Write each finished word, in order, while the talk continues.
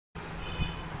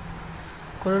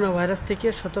Corona virus থেকে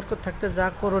সতর্ক থাকতে যা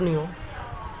করণীয়: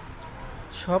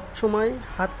 সব সময়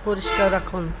হাত পরিষ্কার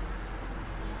রাখুন।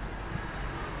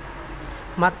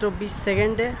 মাত্র 20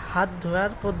 সেকেন্ডে হাত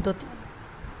ধোয়ার পদ্ধতি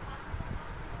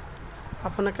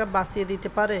আপনাকে বাঁচিয়ে দিতে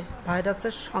পারে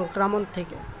ভাইরাসের সংক্রমণ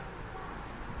থেকে।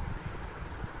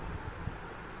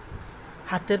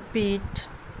 হাতের পিঠ,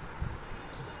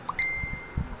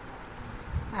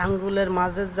 আঙ্গুলের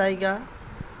মাঝের জায়গা,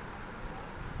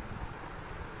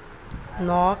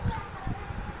 নখ,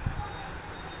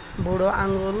 বুড়ো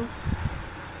আঙ্গুল,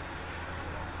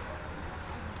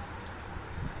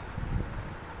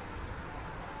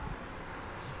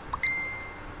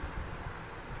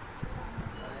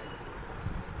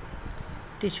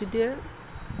 টিস্যু দিয়ে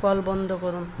কল বন্ধ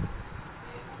করুন।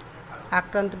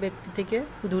 আক্রান্ত ব্যক্তি থেকে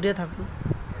দূরে থাকুন।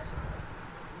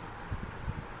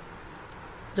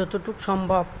 যতটুকু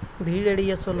সম্ভব ভিড়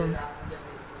এড়িয়ে চলুন।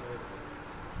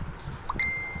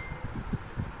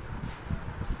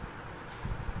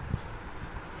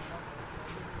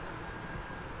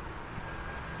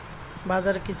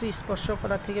 বাজারে কিছু স্পর্শ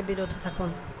করা থেকে বিরত থাকুন।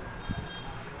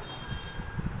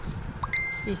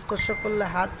 স্পর্শ করলে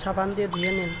হাত সাবান দিয়ে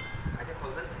ধুয়ে নিন।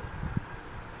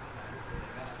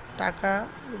 টাকা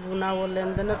গুনা ও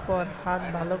লেনদেনের পর হাত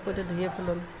ভালো করে ধুয়ে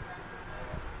ফেলুন।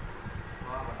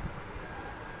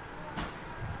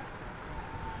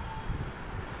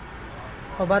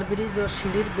 ওভারব্রিজ ও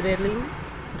সিঁড়ির রেলিং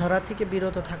ধরা থেকে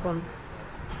বিরত থাকুন।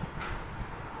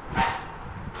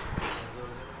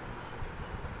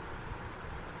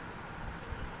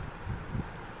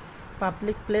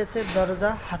 পাবলিক প্লেসের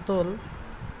দরজা, হাতল,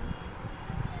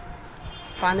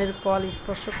 পানির কল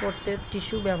স্পর্শ করতে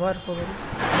টিস্যু ব্যবহার করুন।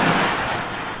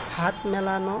 হাত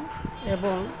মেলানো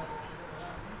এবং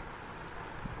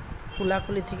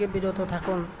কোলাকুলি থেকে বিরত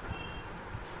থাকুন।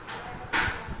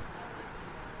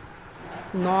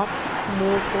 নখ,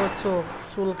 মুখ ও চোখ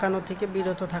চুলকানো থেকে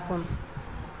বিরত থাকুন।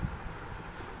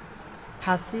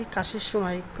 হাঁচি কাশির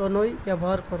সময় কনুই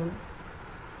ব্যবহার করুন।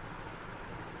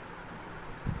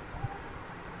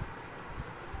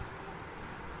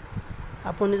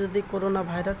 আপনি যদি করোনা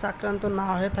ভাইরাস আক্রান্ত না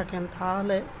হয়ে থাকেন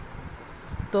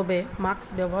তবে মাস্ক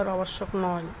ব্যবহার আবশ্যক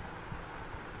নয়।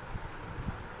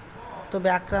 তবে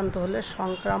আক্রান্ত হলে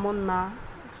সংক্রমণ না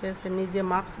হয়েছে নিজে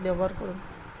মাস্ক ব্যবহার করুন।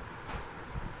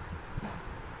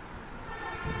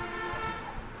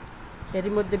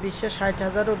 এরই মধ্যে বিশ্বে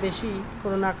 60,000-এরও বেশি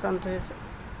করোনা আক্রান্ত হয়েছে,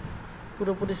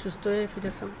 পুরোপুরি সুস্থ হয়ে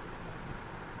ফিরেছেন।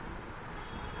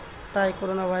 তাই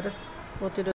করোনা ভাইরাস প্রতিরোধ